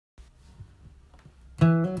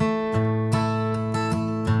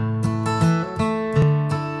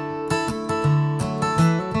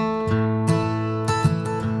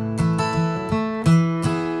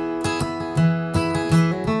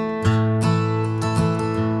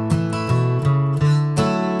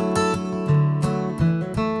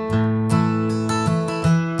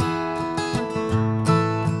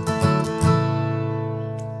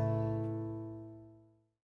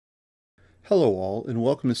Hello all, and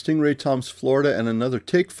welcome to Stingray Tom's Florida and another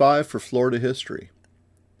Take 5 for Florida History.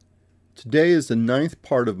 Today is the 9th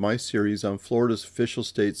part of my series on Florida's official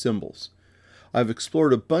state symbols. I've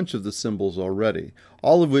explored a bunch of the symbols already,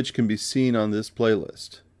 all of which can be seen on this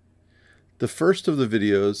playlist. The first of the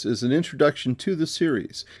videos is an introduction to the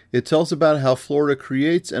series. It tells about how Florida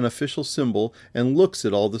creates an official symbol and looks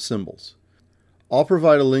at all the symbols. I'll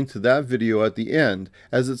provide a link to that video at the end,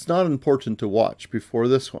 as it's not important to watch before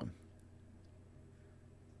this one.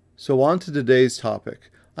 So on to today's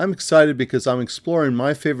topic. I'm excited because I'm exploring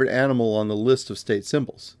my favorite animal on the list of state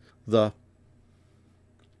symbols. The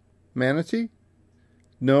manatee?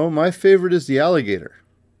 No, my favorite is the alligator.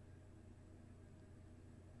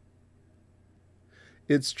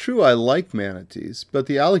 It's true I like manatees, but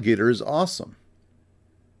the alligator is awesome.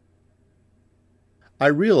 I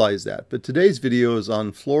realize that, but today's video is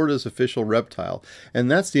on Florida's official reptile,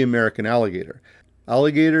 and that's the American alligator,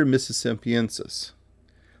 Alligator mississippiensis.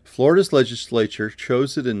 Florida's legislature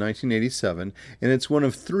chose it in 1987, and it's one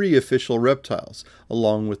of 3 official reptiles,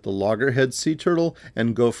 along with the loggerhead sea turtle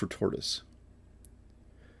and gopher tortoise.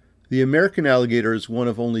 The American alligator is one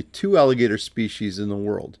of only 2 alligator species in the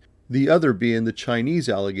world, the other being the Chinese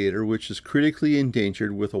alligator, which is critically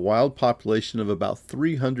endangered with a wild population of about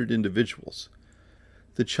 300 individuals.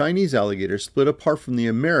 The Chinese alligator split apart from the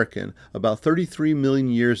American about 33 million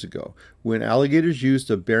years ago, when alligators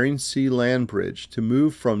used a Bering Sea land bridge to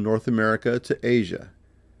move from North America to Asia.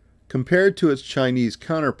 Compared to its Chinese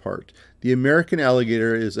counterpart, the American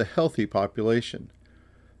alligator is a healthy population.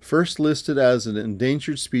 First listed as an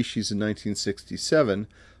endangered species in 1967,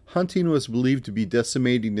 hunting was believed to be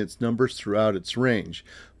decimating its numbers throughout its range,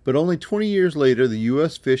 but only 20 years later the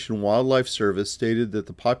U.S. Fish and Wildlife Service stated that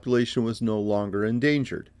the population was no longer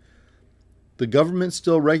endangered. The government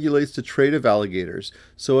still regulates the trade of alligators,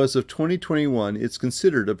 so as of 2021 it's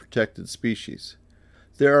considered a protected species.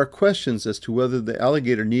 There are questions as to whether the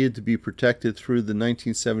alligator needed to be protected through the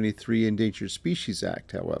 1973 Endangered Species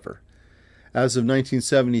Act, however. As of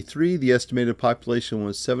 1973, the estimated population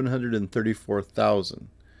was 734,000.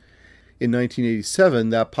 In 1987,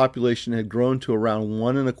 that population had grown to around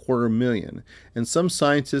 1.25 million, and some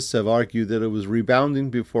scientists have argued that it was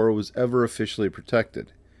rebounding before it was ever officially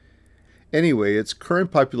protected. Anyway, its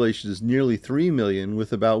current population is nearly 3 million,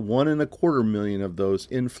 with about 1.25 million of those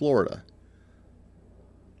in Florida.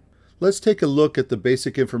 Let's take a look at the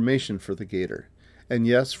basic information for the gator. And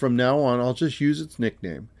yes, from now on I'll just use its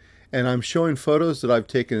nickname. And I'm showing photos that I've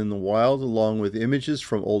taken in the wild along with images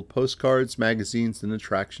from old postcards, magazines, and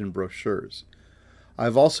attraction brochures.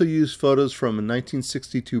 I've also used photos from a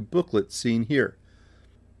 1962 booklet seen here.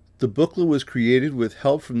 The booklet was created with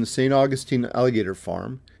help from the St. Augustine Alligator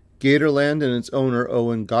Farm, Gatorland and its owner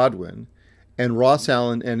Owen Godwin, and Ross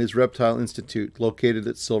Allen and his Reptile Institute located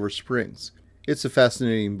at Silver Springs. It's a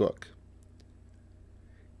fascinating book.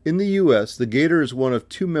 In the U.S., the gator is one of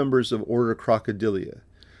 2 members of order Crocodilia,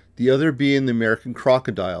 the other being the American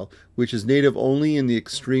crocodile, which is native only in the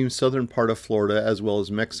extreme southern part of Florida as well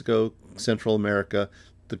as Mexico, Central America,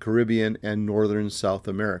 the Caribbean, and northern South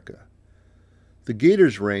America. The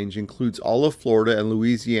gator's range includes all of Florida and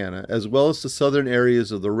Louisiana, as well as the southern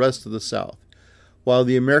areas of the rest of the South. While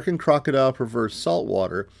the American crocodile prefers salt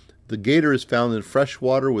water, the gator is found in fresh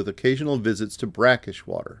water with occasional visits to brackish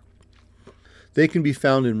water. They can be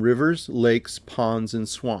found in rivers, lakes, ponds, and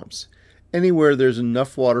swamps, anywhere there's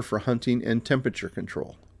enough water for hunting and temperature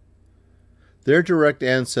control. Their direct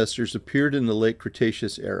ancestors appeared in the late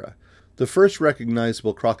Cretaceous era. The first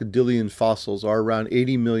recognizable crocodilian fossils are around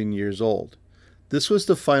 80 million years old. This was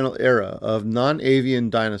the final era of non-avian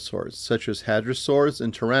dinosaurs such as hadrosaurs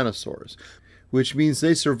and tyrannosaurs, which means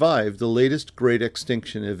they survived the latest great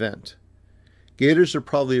extinction event. Gators are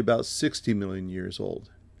probably about 60 million years old.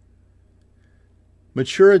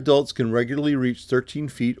 Mature adults can regularly reach 13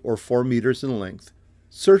 feet or 4 meters in length.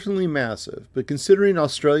 Certainly massive, but considering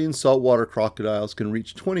Australian saltwater crocodiles can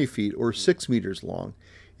reach 20 feet or 6 meters long,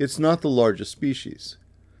 it's not the largest species.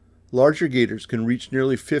 Larger gators can reach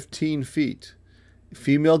nearly 15 feet.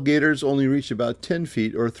 Female gators only reach about 10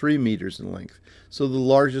 feet or 3 meters in length, so the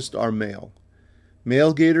largest are male.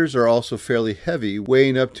 Male gators are also fairly heavy,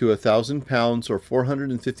 weighing up to 1,000 pounds or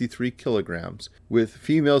 453 kilograms, with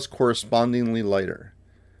females correspondingly lighter.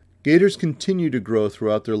 Gators continue to grow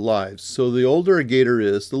throughout their lives, so the older a gator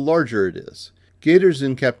is, the larger it is. Gators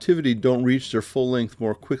in captivity don't reach their full length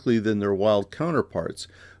more quickly than their wild counterparts,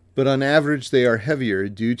 but on average they are heavier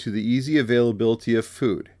due to the easy availability of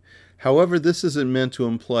food. However, this isn't meant to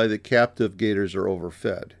imply that captive gators are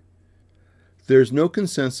overfed. There's no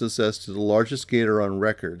consensus as to the largest gator on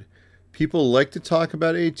record. People like to talk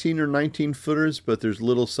about 18 or 19 footers, but there's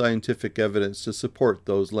little scientific evidence to support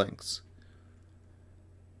those lengths.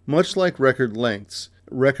 Much like record lengths,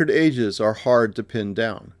 record ages are hard to pin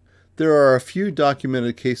down. There are a few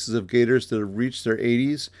documented cases of gators that have reached their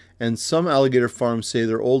 80s, and some alligator farms say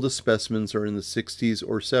their oldest specimens are in the 60s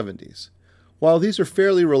or 70s. While these are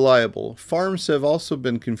fairly reliable, farms have also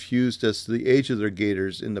been confused as to the age of their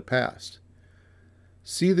gators in the past.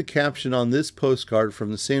 See the caption on this postcard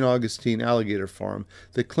from the St. Augustine Alligator Farm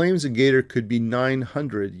that claims a gator could be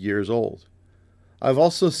 900 years old. I've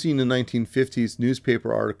also seen a 1950s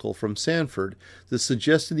newspaper article from Sanford that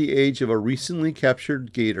suggested the age of a recently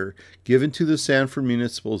captured gator given to the Sanford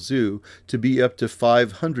Municipal Zoo to be up to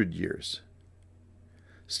 500 years.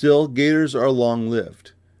 Still, gators are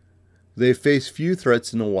long-lived. They face few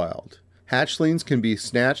threats in the wild. Hatchlings can be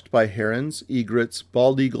snatched by herons, egrets,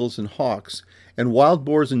 bald eagles, and hawks, and wild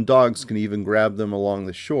boars and dogs can even grab them along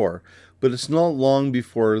the shore, but it's not long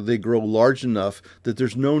before they grow large enough that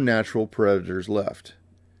there's no natural predators left.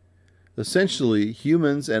 Essentially,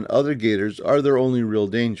 humans and other gators are their only real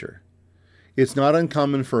danger. It's not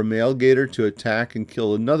uncommon for a male gator to attack and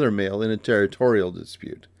kill another male in a territorial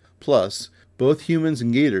dispute. Plus, both humans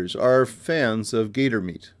and gators are fans of gator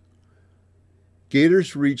meat.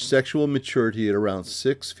 Gators reach sexual maturity at around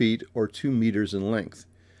 6 feet or 2 meters in length.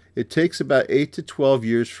 It takes about 8 to 12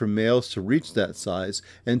 years for males to reach that size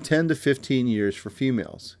and 10 to 15 years for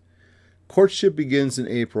females. Courtship begins in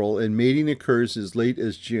April and mating occurs as late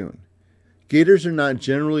as June. Gators are not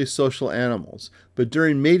generally social animals, but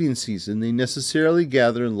during mating season they necessarily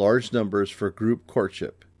gather in large numbers for group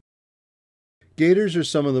courtship. Gators are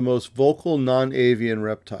some of the most vocal non-avian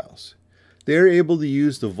reptiles. They are able to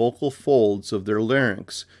use the vocal folds of their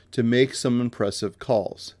larynx to make some impressive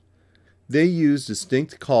calls. They use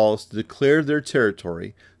distinct calls to declare their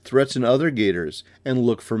territory, threaten other gators, and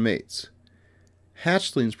look for mates.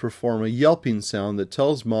 Hatchlings perform a yelping sound that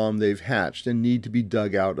tells mom they've hatched and need to be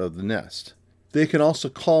dug out of the nest. They can also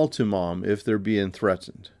call to mom if they're being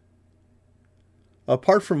threatened.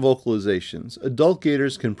 Apart from vocalizations, adult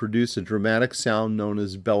gators can produce a dramatic sound known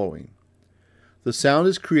as bellowing. The sound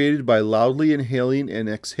is created by loudly inhaling and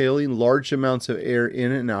exhaling large amounts of air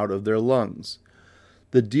in and out of their lungs.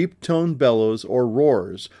 The deep-toned bellows, or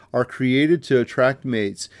roars, are created to attract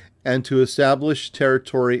mates and to establish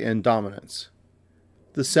territory and dominance.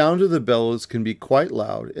 The sound of the bellows can be quite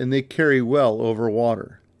loud, and they carry well over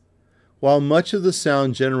water. While much of the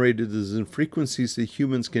sound generated is in frequencies that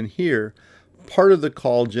humans can hear, part of the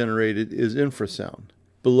call generated is infrasound,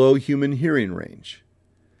 below human hearing range.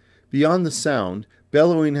 Beyond the sound,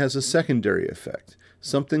 bellowing has a secondary effect,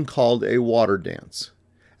 something called a water dance.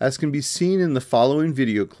 As can be seen in the following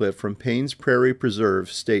video clip from Payne's Prairie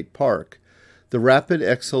Preserve State Park, the rapid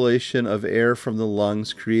exhalation of air from the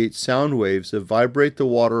lungs creates sound waves that vibrate the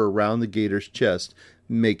water around the gator's chest,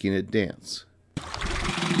 making it dance.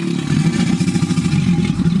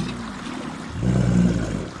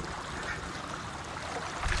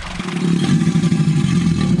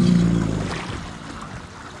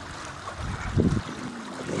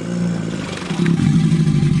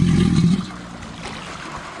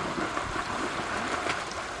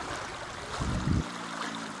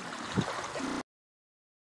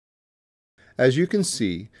 As you can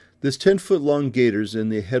see, this 10-foot-long gator is in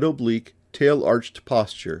the head oblique, tail arched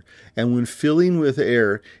posture, and when filling with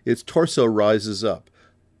air, its torso rises up,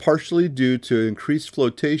 partially due to increased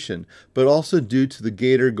flotation, but also due to the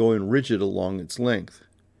gator going rigid along its length.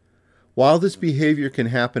 While this behavior can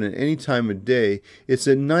happen at any time of day, it's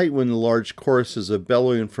at night when the large choruses of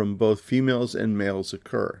bellowing from both females and males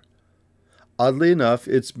occur. Oddly enough,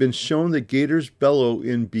 it's been shown that gators bellow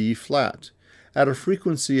in B flat, at a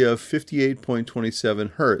frequency of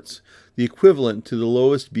 58.27 Hz, the equivalent to the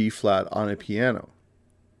lowest B flat on a piano.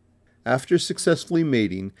 After successfully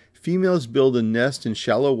mating, females build a nest in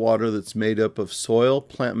shallow water that's made up of soil,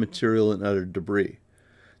 plant material, and other debris.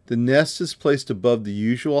 The nest is placed above the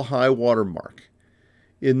usual high water mark.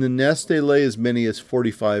 In the nest they lay as many as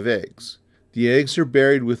 45 eggs. The eggs are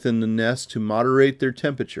buried within the nest to moderate their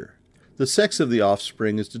temperature. The sex of the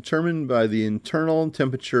offspring is determined by the internal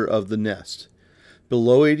temperature of the nest.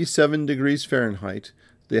 Below 87 degrees Fahrenheit,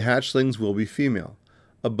 the hatchlings will be female.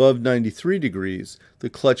 Above 93 degrees, the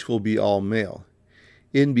clutch will be all male.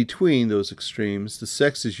 In between those extremes, the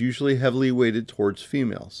sex is usually heavily weighted towards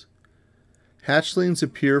females. Hatchlings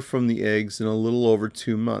appear from the eggs in a little over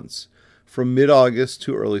 2 months, from mid-August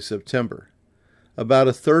to early September. About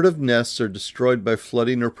a third of nests are destroyed by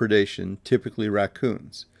flooding or predation, typically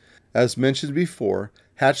raccoons. As mentioned before,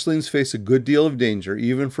 hatchlings face a good deal of danger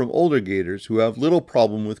even from older gators who have little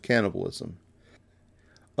problem with cannibalism.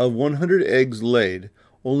 Of 100 eggs laid,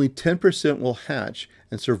 only 10% will hatch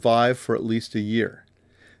and survive for at least a year.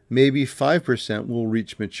 Maybe 5% will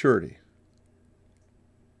reach maturity.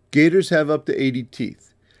 Gators have up to 80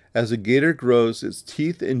 teeth. As a gator grows, its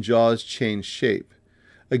teeth and jaws change shape.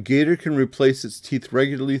 A gator can replace its teeth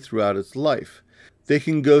regularly throughout its life. They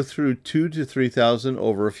can go through 2,000 to 3,000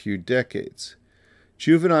 over a few decades.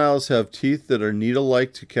 Juveniles have teeth that are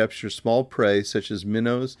needle-like to capture small prey such as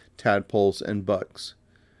minnows, tadpoles, and bugs.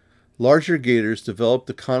 Larger gators develop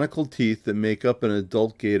the conical teeth that make up an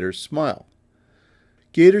adult gator's smile.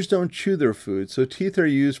 Gators don't chew their food, so teeth are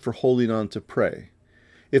used for holding on to prey.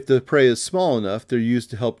 If the prey is small enough, they're used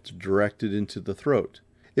to help to direct it into the throat.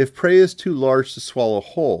 If prey is too large to swallow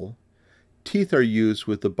whole, teeth are used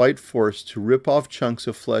with the bite force to rip off chunks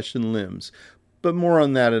of flesh and limbs, but more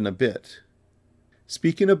on that in a bit.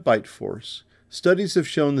 Speaking of bite force, studies have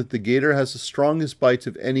shown that the gator has the strongest bites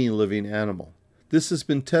of any living animal. This has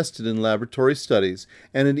been tested in laboratory studies,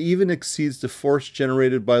 and it even exceeds the force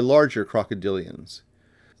generated by larger crocodilians.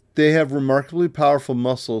 They have remarkably powerful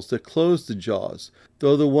muscles that close the jaws,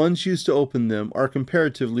 though the ones used to open them are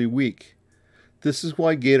comparatively weak. This is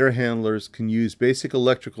why gator handlers can use basic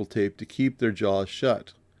electrical tape to keep their jaws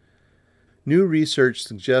shut. New research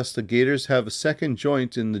suggests that gators have a second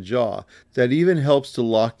joint in the jaw that even helps to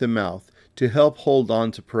lock the mouth to help hold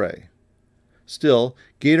on to prey. Still,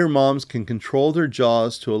 gator moms can control their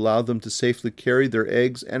jaws to allow them to safely carry their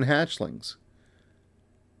eggs and hatchlings.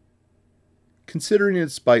 Considering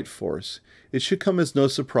its bite force, it should come as no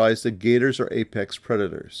surprise that gators are apex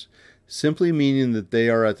predators, simply meaning that they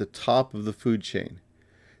are at the top of the food chain.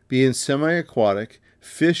 Being semi-aquatic,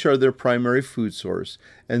 fish are their primary food source,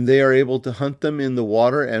 and they are able to hunt them in the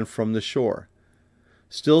water and from the shore.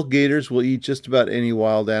 Still, gators will eat just about any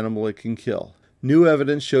wild animal it can kill. New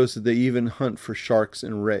evidence shows that they even hunt for sharks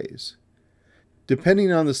and rays.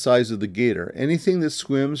 Depending on the size of the gator, anything that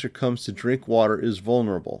swims or comes to drink water is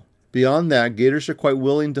vulnerable. Beyond that, gators are quite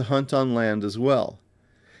willing to hunt on land as well.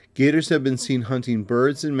 Gators have been seen hunting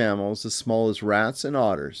birds and mammals as small as rats and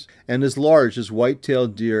otters, and as large as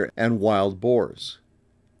white-tailed deer and wild boars.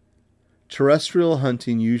 Terrestrial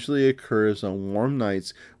hunting usually occurs on warm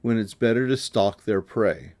nights when it's better to stalk their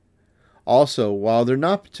prey. Also, while they're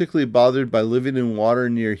not particularly bothered by living in water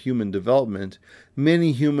near human development,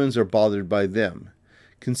 many humans are bothered by them.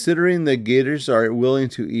 Considering that gators are willing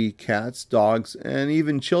to eat cats, dogs, and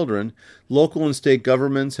even children, local and state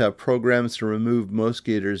governments have programs to remove most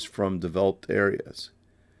gators from developed areas.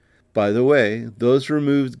 By the way, those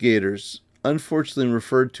removed gators, unfortunately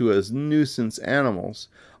referred to as nuisance animals,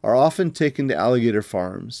 are often taken to alligator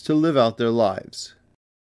farms to live out their lives.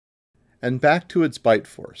 And back to its bite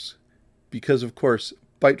force. Because, of course,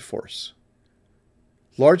 bite force.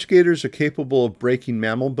 Large gators are capable of breaking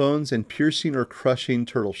mammal bones and piercing or crushing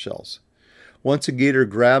turtle shells. Once a gator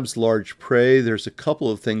grabs large prey, there's a couple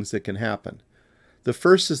of things that can happen. The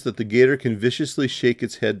first is that the gator can viciously shake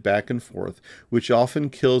its head back and forth, which often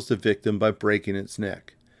kills the victim by breaking its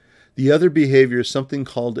neck. The other behavior is something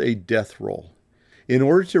called a death roll. In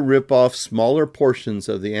order to rip off smaller portions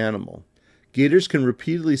of the animal, gators can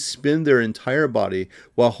repeatedly spin their entire body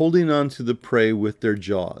while holding on to the prey with their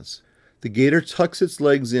jaws. The gator tucks its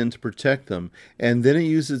legs in to protect them, and then it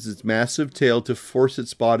uses its massive tail to force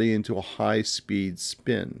its body into a high-speed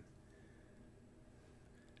spin.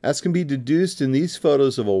 As can be deduced in these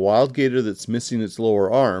photos of a wild gator that's missing its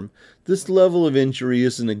lower arm, this level of injury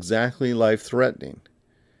isn't exactly life-threatening.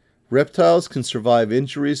 Reptiles can survive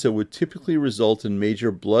injuries that would typically result in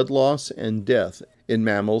major blood loss and death in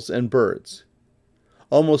mammals and birds.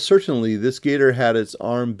 Almost certainly, this gator had its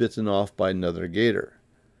arm bitten off by another gator.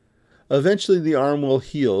 Eventually, the arm will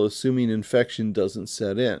heal, assuming infection doesn't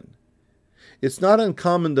set in. It's not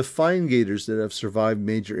uncommon to find gators that have survived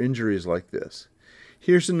major injuries like this.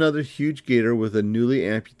 Here's another huge gator with a newly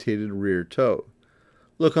amputated rear toe.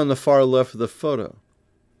 Look on the far left of the photo.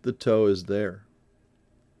 The toe is there.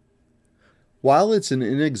 While it's an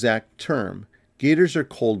inexact term, gators are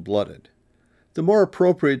cold-blooded. The more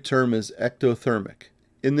appropriate term is ectothermic,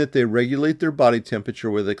 in that they regulate their body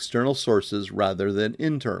temperature with external sources rather than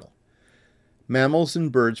internal. Mammals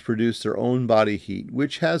and birds produce their own body heat,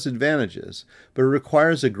 which has advantages, but it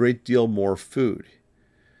requires a great deal more food.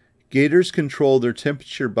 Gators control their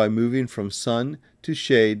temperature by moving from sun to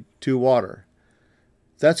shade to water.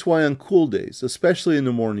 That's why on cool days, especially in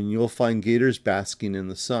the morning, you'll find gators basking in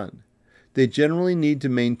the sun. They generally need to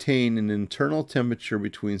maintain an internal temperature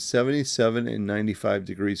between 77 and 95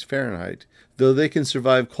 degrees Fahrenheit, though they can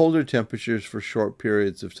survive colder temperatures for short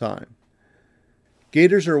periods of time.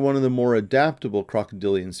 Gators are one of the more adaptable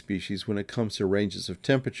crocodilian species when it comes to ranges of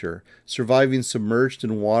temperature, surviving submerged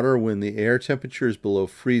in water when the air temperature is below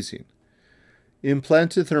freezing.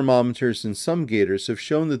 Implanted thermometers in some gators have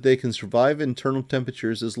shown that they can survive internal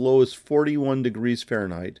temperatures as low as 41 degrees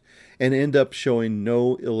Fahrenheit and end up showing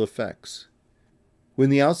no ill effects. When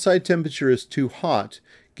the outside temperature is too hot,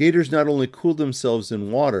 gators not only cool themselves in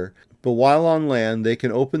water, but while on land they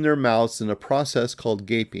can open their mouths in a process called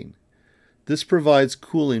gaping. This provides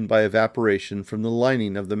cooling by evaporation from the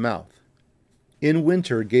lining of the mouth. In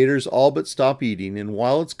winter, gators all but stop eating, and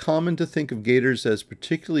while it's common to think of gators as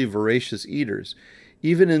particularly voracious eaters,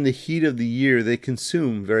 even in the heat of the year they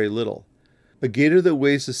consume very little. A gator that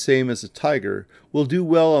weighs the same as a tiger will do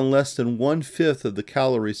well on less than 1/5 of the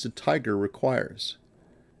calories a tiger requires.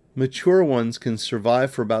 Mature ones can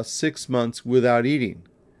survive for about 6 months without eating.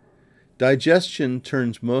 Digestion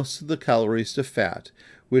turns most of the calories to fat,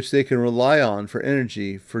 which they can rely on for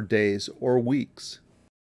energy for days or weeks.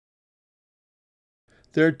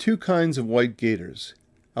 There are two kinds of white gators,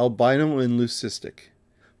 albino and leucistic.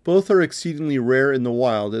 Both are exceedingly rare in the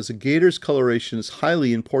wild, as a gator's coloration is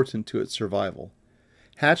highly important to its survival.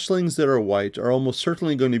 Hatchlings that are white are almost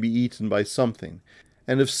certainly going to be eaten by something,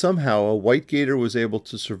 and if somehow a white gator was able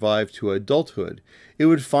to survive to adulthood, it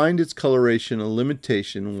would find its coloration a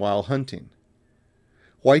limitation while hunting.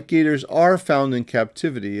 White gators are found in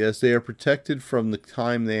captivity as they are protected from the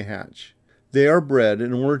time they hatch. They are bred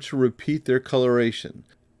in order to repeat their coloration,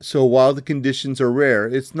 so while the conditions are rare,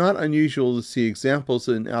 it's not unusual to see examples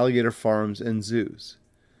in alligator farms and zoos.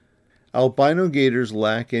 Albino gators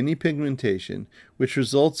lack any pigmentation, which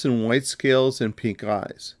results in white scales and pink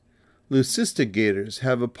eyes. Leucistic gators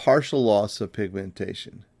have a partial loss of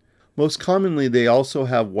pigmentation. Most commonly, they also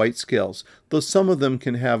have white scales, though some of them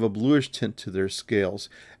can have a bluish tint to their scales,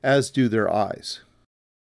 as do their eyes.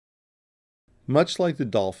 Much like the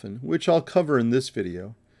dolphin, which I'll cover in this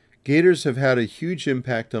video, gators have had a huge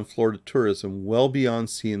impact on Florida tourism well beyond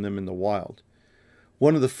seeing them in the wild.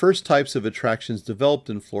 One of the first types of attractions developed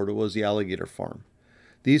in Florida was the alligator farm.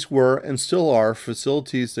 These were, and still are,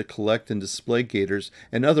 facilities that collect and display gators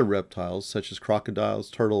and other reptiles such as crocodiles,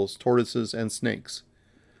 turtles, tortoises, and snakes.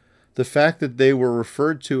 The fact that they were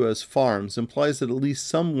referred to as farms implies that at least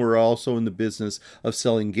some were also in the business of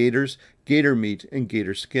selling gators, gator meat, and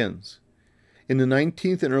gator skins. In the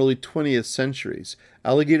 19th and early 20th centuries,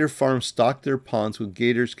 alligator farms stocked their ponds with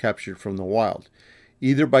gators captured from the wild,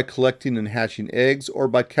 either by collecting and hatching eggs or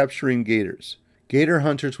by capturing gators. Gator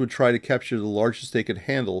hunters would try to capture the largest they could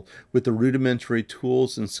handle with the rudimentary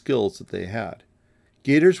tools and skills that they had.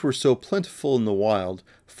 Gators were so plentiful in the wild,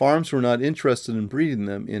 farms were not interested in breeding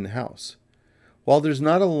them in-house. While there's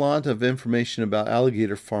not a lot of information about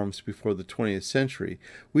alligator farms before the 20th century,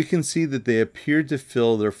 we can see that they appeared to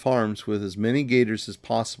fill their farms with as many gators as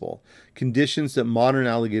possible, conditions that modern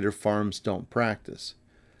alligator farms don't practice.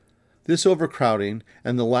 This overcrowding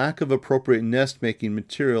and the lack of appropriate nest-making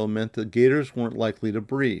material meant that gators weren't likely to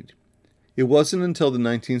breed. It wasn't until the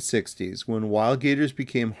 1960s, when wild gators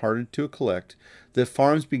became harder to collect, that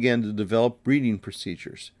farms began to develop breeding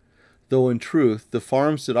procedures. Though in truth, the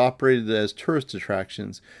farms that operated as tourist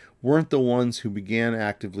attractions weren't the ones who began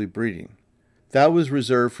actively breeding. That was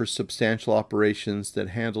reserved for substantial operations that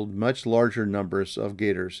handled much larger numbers of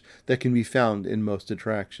gators that can be found in most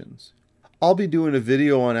attractions. I'll be doing a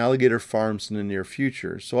video on alligator farms in the near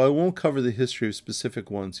future, so I won't cover the history of specific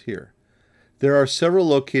ones here. There are several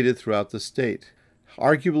located throughout the state.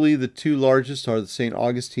 Arguably, the two largest are the St.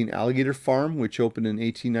 Augustine Alligator Farm, which opened in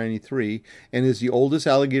 1893 and is the oldest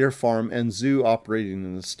alligator farm and zoo operating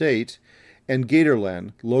in the state, and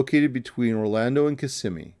Gatorland, located between Orlando and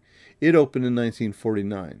Kissimmee. It opened in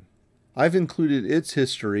 1949. I've included its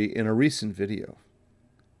history in a recent video.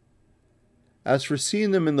 As for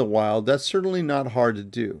seeing them in the wild, that's certainly not hard to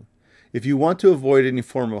do. If you want to avoid any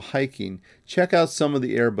form of hiking, check out some of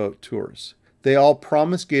the airboat tours. They all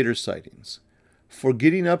promise gator sightings. For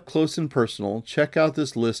getting up close and personal, check out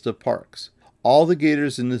this list of parks. All the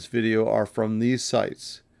gators in this video are from these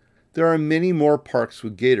sites. There are many more parks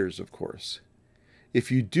with gators, of course.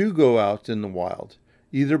 If you do go out in the wild,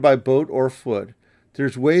 either by boat or foot,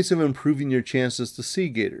 there's ways of improving your chances to see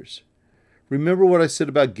gators. Remember what I said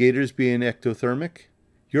about gators being ectothermic?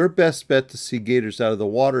 Your best bet to see gators out of the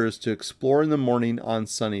water is to explore in the morning on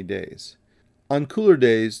sunny days. On cooler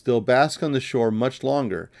days, they'll bask on the shore much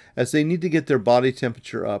longer, as they need to get their body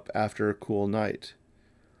temperature up after a cool night.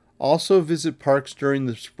 Also visit parks during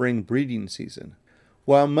the spring breeding season.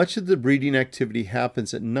 While much of the breeding activity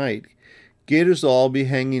happens at night, gators will all be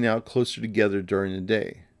hanging out closer together during the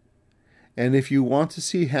day. And if you want to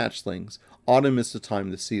see hatchlings, autumn is the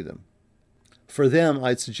time to see them. For them,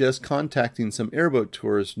 I'd suggest contacting some airboat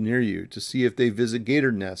tours near you to see if they visit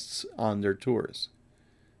gator nests on their tours.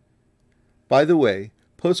 By the way,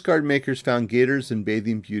 postcard makers found gators and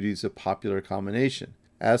bathing beauties a popular combination,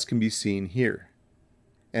 as can be seen here.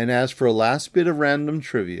 And as for a last bit of random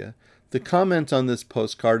trivia, the comment on this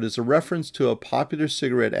postcard is a reference to a popular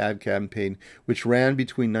cigarette ad campaign which ran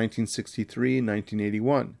between 1963 and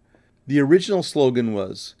 1981. The original slogan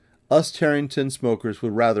was, "Us Tarrington smokers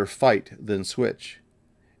would rather fight than switch."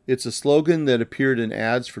 It's a slogan that appeared in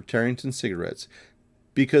ads for Tarrington cigarettes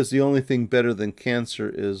because the only thing better than cancer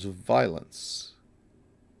is violence.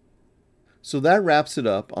 So that wraps it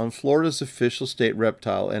up on Florida's official state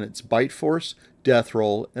reptile and its bite force, death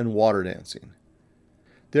roll, and water dancing.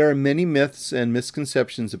 There are many myths and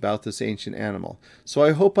misconceptions about this ancient animal, so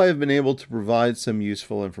I hope I have been able to provide some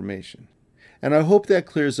useful information. And I hope that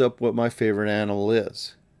clears up what my favorite animal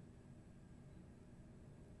is.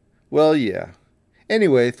 Well, yeah.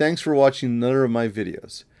 Anyway, thanks for watching another of my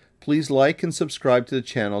videos. Please like and subscribe to the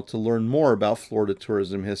channel to learn more about Florida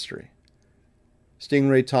tourism history.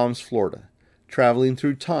 Stingray Tom's Florida, traveling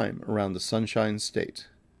through time around the Sunshine State.